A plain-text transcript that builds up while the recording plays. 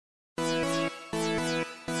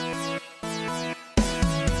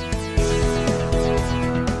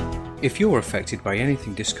If you're affected by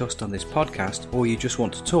anything discussed on this podcast or you just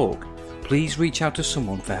want to talk, please reach out to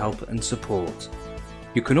someone for help and support.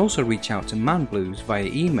 You can also reach out to Man Blues via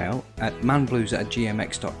email at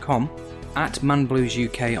manblues@gmx.com, at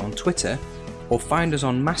manbluesuk on Twitter, or find us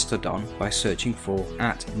on Mastodon by searching for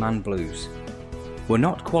 @manblues. We're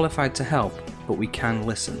not qualified to help, but we can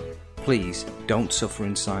listen. Please don't suffer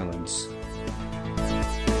in silence.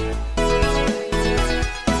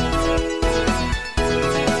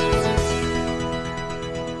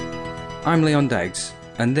 I'm Leon Deggs,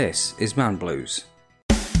 and this is Man Blues.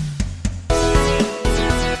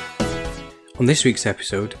 On this week's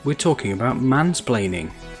episode, we're talking about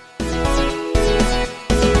mansplaining.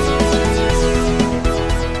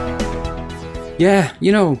 Yeah,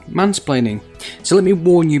 mansplaining. So let me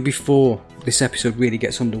warn you before this episode really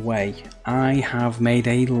gets underway. I have made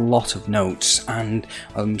a lot of notes, and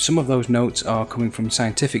some of those notes are coming from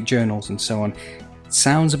scientific journals and so on.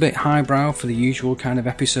 Sounds a bit highbrow for the usual kind of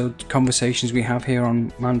episode conversations we have here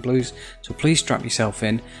on Man Blues, so please strap yourself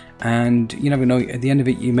in, and you never know, at the end of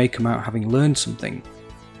it you may come out having learned something.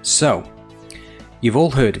 So, you've all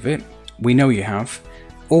heard of it, we know you have,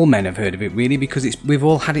 all men have heard of it really, because we've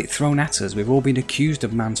all had it thrown at us, we've all been accused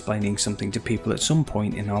of mansplaining something to people at some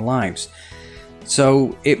point in our lives.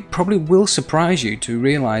 So it probably will surprise you to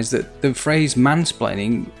realise that the phrase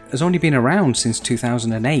mansplaining has only been around since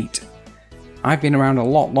 2008. I've been around a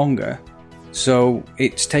lot longer, so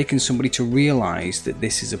it's taken somebody to realise that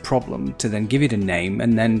this is a problem, to then give it a name,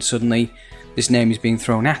 and then suddenly this name is being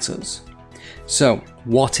thrown at us. So,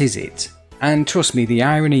 what is it? And trust me, the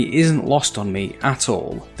irony isn't lost on me at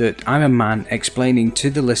all that I'm a man explaining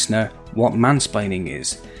to the listener what mansplaining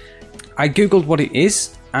is. I googled what it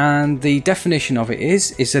is, and the definition of it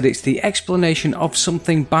is that it's the explanation of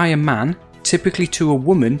something by a man, typically to a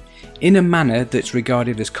woman, in a manner that's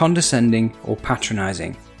regarded as condescending or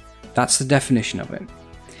patronising. That's the definition of it.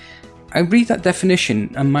 I read that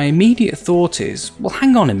definition and my immediate thought is, well,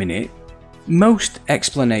 hang on a minute. Most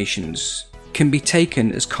explanations can be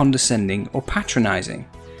taken as condescending or patronising,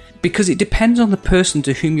 because it depends on the person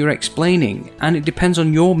to whom you're explaining, and it depends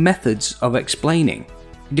on your methods of explaining.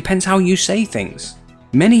 It depends how you say things.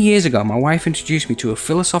 Many years ago, my wife introduced me to a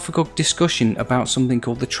philosophical discussion about something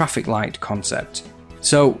called the traffic light concept.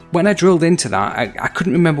 So when I drilled into that, I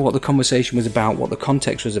couldn't remember what the conversation was about, what the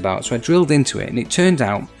context was about, so I drilled into it, and it turned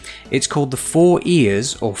out it's called the 4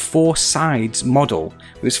 ears or 4 sides model.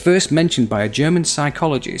 It was first mentioned by a German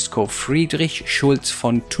psychologist called Friedrich Schulz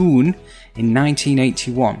von Thun in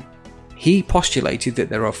 1981. He postulated that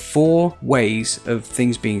there are 4 ways of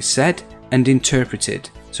things being said and interpreted.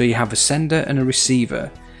 So you have a sender and a receiver.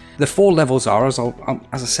 The 4 levels are, as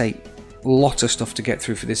I say, lot of stuff to get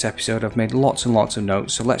through for this episode. I've made lots and lots of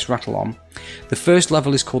notes, so let's rattle on. The first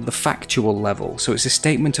level is called the factual level, so it's a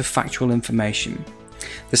statement of factual information.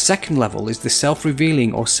 The second level is the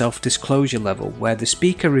self-revealing or self-disclosure level, where the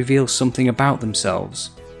speaker reveals something about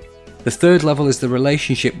themselves. The third level is the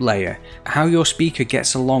relationship layer, how your speaker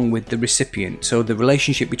gets along with the recipient, so the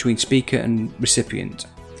relationship between speaker and recipient.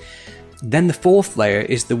 Then the fourth layer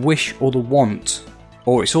is the wish or the want,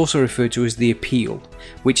 or it's also referred to as the appeal,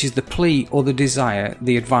 which is the plea or the desire,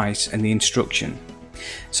 the advice and the instruction.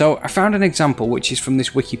 So I found an example which is from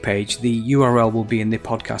this wiki page. The URL will be in the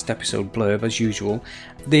podcast episode blurb as usual.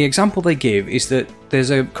 The example they give is that there's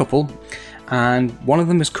a couple and one of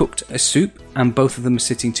them has cooked a soup and both of them are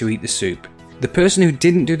sitting to eat the soup. The person who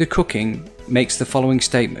didn't do the cooking makes the following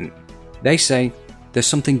statement. They say, "There's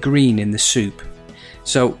something green in the soup."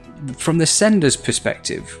 So from the sender's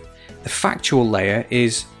perspective, the factual layer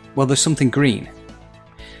is, well, there's something green.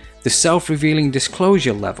 The self-revealing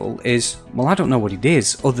disclosure level is, well, I don't know what it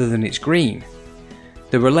is other than it's green.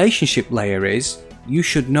 The relationship layer is, you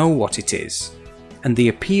should know what it is. And the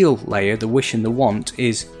appeal layer, the wish and the want,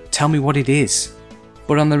 is, tell me what it is.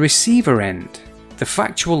 But on the receiver end, the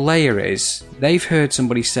factual layer is, they've heard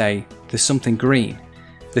somebody say, there's something green.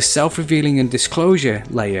 The self-revealing and disclosure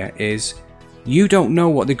layer is, you don't know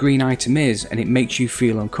what the green item is and it makes you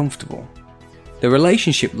feel uncomfortable. The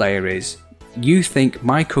relationship layer is, you think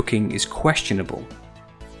my cooking is questionable.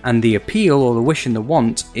 And the appeal or the wish and the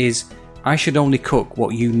want is, I should only cook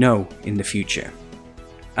what you know in the future.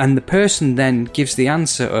 And the person then gives the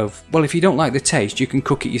answer of, well, if you don't like the taste, you can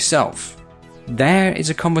cook it yourself. There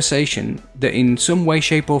is a conversation that in some way,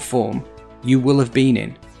 shape or form you will have been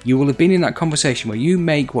in. You will have been in that conversation where you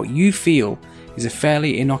make what you feel is a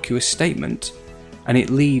fairly innocuous statement and it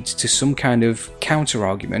leads to some kind of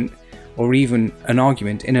counter-argument or even an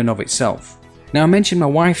argument in and of itself. Now I mentioned my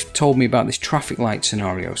wife told me about this traffic light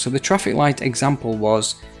scenario. So the traffic light example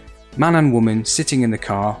was man and woman sitting in the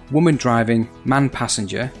car, woman driving, man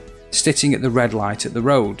passenger. sitting at the red light at the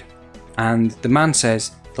road, and the man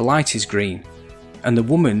says, "The light is green." And the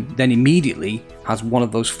woman then immediately has one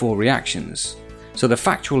of those 4 reactions. So the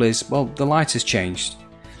factual is, well, the light has changed.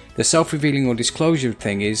 The self-revealing or disclosure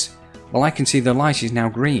thing is, well, I can see the light is now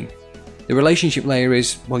green. The relationship layer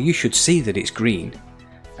is, well, you should see that it's green.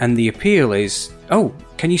 And the appeal is, oh,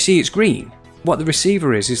 can you see it's green? What the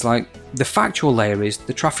receiver is like, the factual layer is,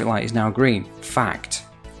 the traffic light is now green. Fact.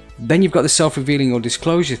 Then you've got the self-revealing or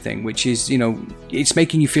disclosure thing, which is, it's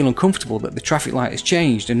making you feel uncomfortable that the traffic light has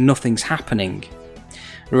changed and nothing's happening.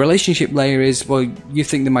 The relationship layer is, well, you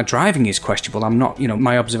think that my driving is questionable, I'm not,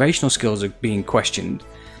 my observational skills are being questioned.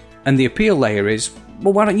 And the appeal layer is,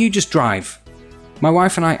 well, why don't you just drive? My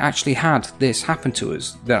wife and I actually had this happen to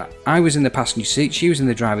us, that I was in the passenger seat, she was in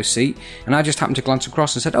the driver's seat, and I just happened to glance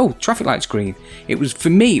across and said, oh, traffic light's green.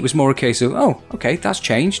 For me, it was more a case of, oh, okay, that's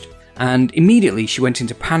changed. And immediately she went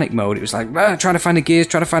into panic mode. It was like, trying to find the gears,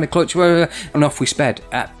 trying to find a clutch, and off we sped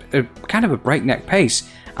at a kind of a breakneck pace.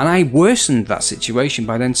 And I worsened that situation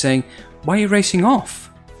by then saying, why are you racing off?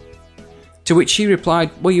 To which she replied,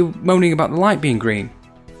 well, you're moaning about the light being green.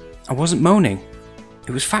 I wasn't moaning.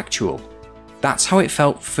 It was factual. That's how it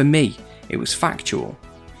felt for me. It was factual.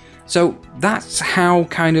 So that's how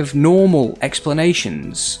kind of normal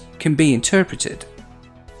explanations can be interpreted.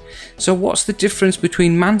 So what's the difference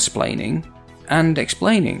between mansplaining and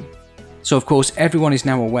explaining? So of course everyone is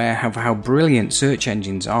now aware of how brilliant search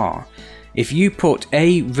engines are. If you put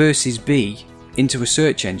A versus B into a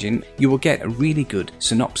search engine, you will get a really good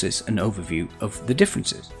synopsis and overview of the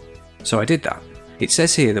differences. So I did that. It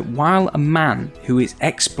says here that while a man who is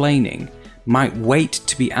explaining might wait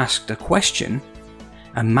to be asked a question,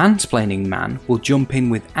 a mansplaining man will jump in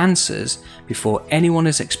with answers before anyone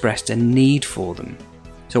has expressed a need for them.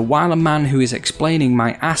 So while a man who is explaining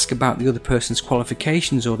might ask about the other person's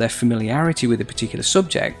qualifications or their familiarity with a particular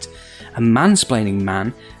subject, a mansplaining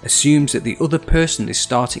man assumes that the other person is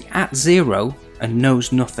starting at 0 and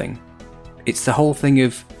knows nothing. It's the whole thing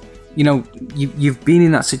of, you've been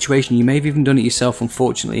in that situation, you may have even done it yourself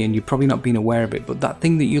unfortunately, and you've probably not been aware of it, but that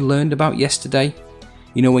thing that you learned about yesterday,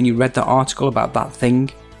 when you read that article about that thing,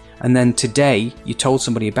 and then today you told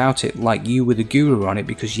somebody about it like you were the guru on it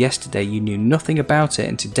because yesterday you knew nothing about it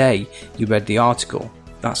and today you read the article.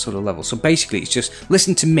 That sort of level. So basically it's just,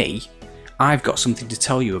 listen to me, I've got something to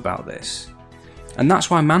tell you about this. And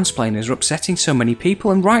that's why mansplainers are upsetting so many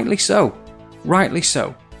people, and rightly so. Rightly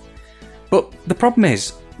so. But the problem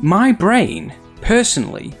is, my brain,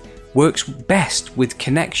 personally, works best with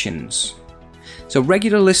connections. So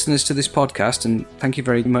regular listeners to this podcast, and thank you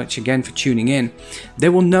very much again for tuning in, they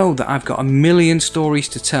will know that I've got a million stories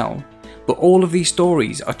to tell, but all of these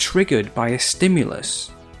stories are triggered by a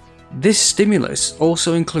stimulus. This stimulus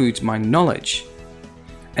also includes my knowledge,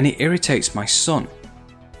 and it irritates my son.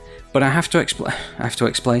 But I have to explain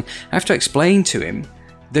to him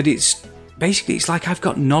that it's like I've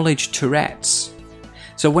got knowledge Tourette's.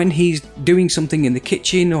 So when he's doing something in the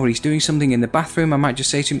kitchen or he's doing something in the bathroom, I might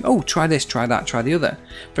just say to him, oh, try this, try that, try the other.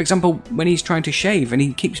 For example, when he's trying to shave and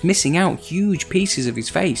he keeps missing out huge pieces of his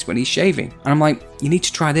face when he's shaving. And I'm like, you need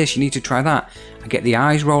to try this, you need to try that. I get the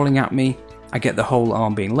eyes rolling at me. I get the whole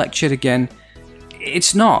arm being lectured again.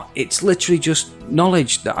 It's not. It's literally just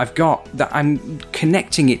knowledge that I've got, that I'm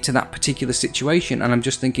connecting it to that particular situation. And I'm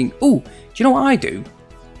just thinking, oh, do you know what I do?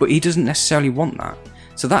 But he doesn't necessarily want that.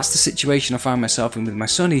 So that's the situation I find myself in with my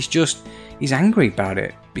son. He's angry about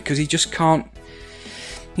it because he just can't,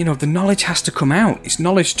 the knowledge has to come out. It's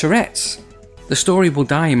knowledge Tourette's. The story will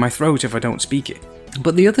die in my throat if I don't speak it.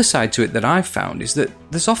 But the other side to it that I've found is that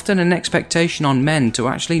there's often an expectation on men to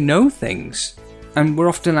actually know things. And we're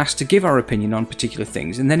often asked to give our opinion on particular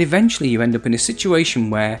things. And then eventually you end up in a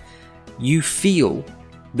situation where you feel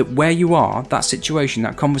that where you are, that situation,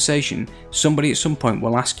 that conversation, somebody at some point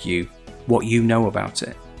will ask you what you know about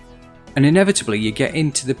it. And inevitably you get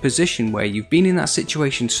into the position where you've been in that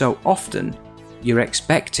situation so often, you're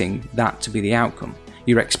expecting that to be the outcome.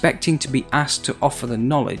 You're expecting to be asked to offer the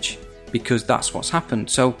knowledge because that's what's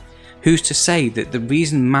happened. So who's to say that the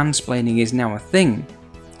reason mansplaining is now a thing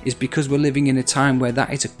is because we're living in a time where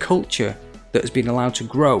that is a culture that has been allowed to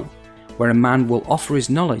grow, where a man will offer his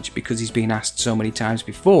knowledge because he's been asked so many times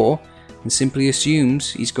before and simply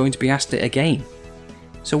assumes he's going to be asked it again.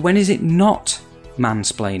 So when is it not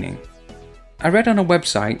mansplaining? I read on a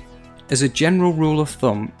website, as a general rule of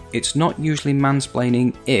thumb, it's not usually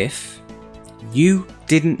mansplaining if you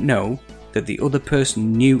didn't know that the other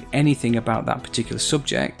person knew anything about that particular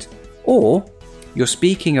subject, or you're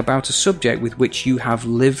speaking about a subject with which you have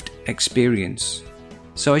lived experience.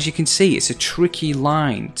 So as you can see, it's a tricky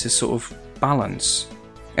line to sort of balance.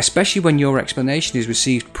 especially when your explanation is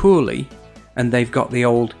received poorly and they've got the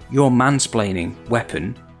old "you're mansplaining"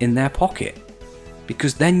 weapon in their pocket,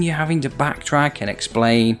 because then you're having to backtrack and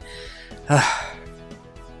explain.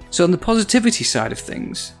 So on the positivity side of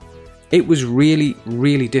things, it was really,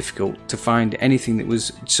 really difficult to find anything that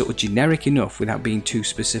was sort of generic enough without being too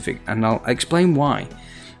specific, and I'll explain why.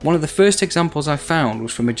 One of the first examples I found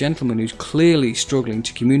was from a gentleman who's clearly struggling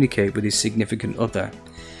to communicate with his significant other.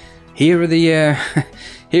 Here are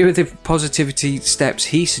the positivity steps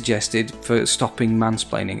he suggested for stopping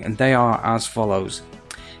mansplaining, and they are as follows.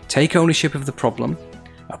 Take ownership of the problem,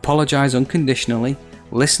 apologise unconditionally,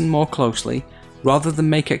 listen more closely, rather than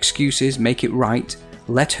make excuses, make it right,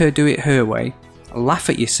 let her do it her way, laugh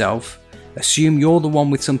at yourself, assume you're the one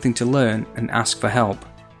with something to learn, and ask for help.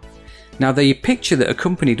 Now, the picture that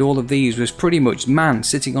accompanied all of these was pretty much man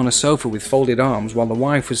sitting on a sofa with folded arms while the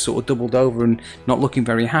wife was sort of doubled over and not looking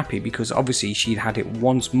very happy, because obviously she'd had it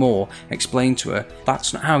once more explained to her,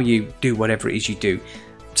 that's not how you do whatever it is you do.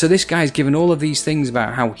 So this guy's given all of these things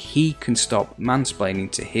about how he can stop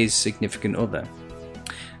mansplaining to his significant other.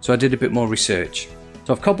 So I did a bit more research.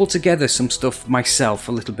 So I've cobbled together some stuff myself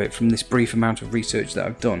a little bit from this brief amount of research that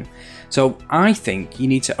I've done. So I think you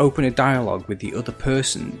need to open a dialogue with the other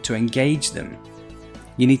person to engage them.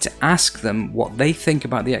 You need to ask them what they think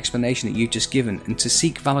about the explanation that you've just given and to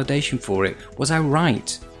seek validation for it. Was I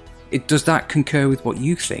right? Does that concur with what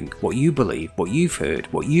you think, what you believe, what you've heard,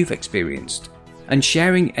 what you've experienced? And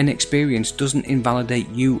sharing an experience doesn't invalidate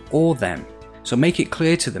you or them. So make it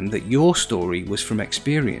clear to them that your story was from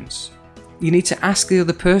experience. You need to ask the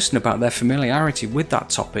other person about their familiarity with that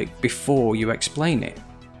topic before you explain it.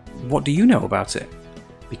 What do you know about it?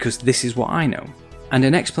 Because this is what I know. And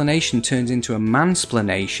an explanation turns into a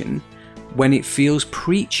mansplanation when it feels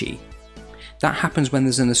preachy. That happens when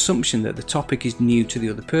there's an assumption that the topic is new to the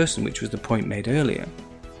other person, which was the point made earlier.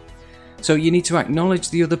 So you need to acknowledge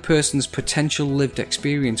the other person's potential lived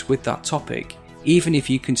experience with that topic, even if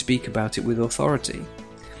you can speak about it with authority.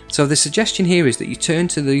 So the suggestion here is that you turn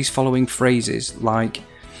to these following phrases like,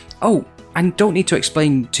 oh, I don't need to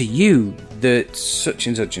explain to you that such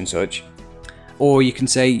and such and such. Or you can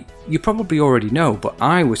say, you probably already know, but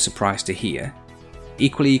I was surprised to hear.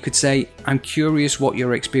 Equally, you could say, I'm curious what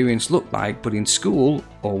your experience looked like, but in school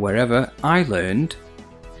or wherever I learned.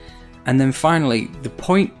 And then finally, the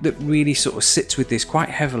point that really sort of sits with this quite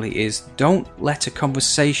heavily is don't let a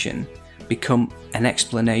conversation become an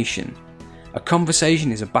explanation. A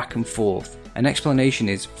conversation is a back and forth. An explanation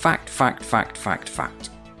is fact, fact, fact, fact, fact.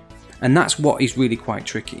 And that's what is really quite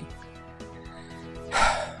tricky.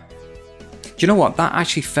 Do you know what? That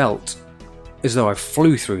actually felt as though I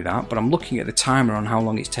flew through that, but I'm looking at the timer on how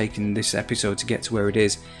long it's taken this episode to get to where it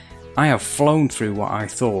is. I have flown through what I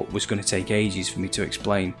thought was going to take ages for me to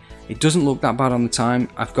explain. It doesn't look that bad on the time.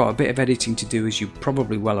 I've got a bit of editing to do, as you're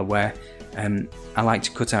probably well aware. I like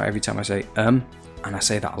to cut out every time I say and I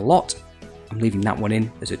say that a lot. I'm leaving that one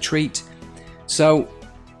in as a treat. So,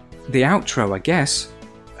 the outro, I guess.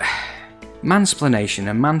 Mansplanation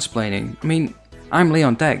and mansplaining. I mean, I'm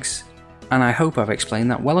Leon Deggs, and I hope I've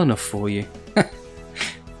explained that well enough for you.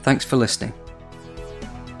 Thanks for listening.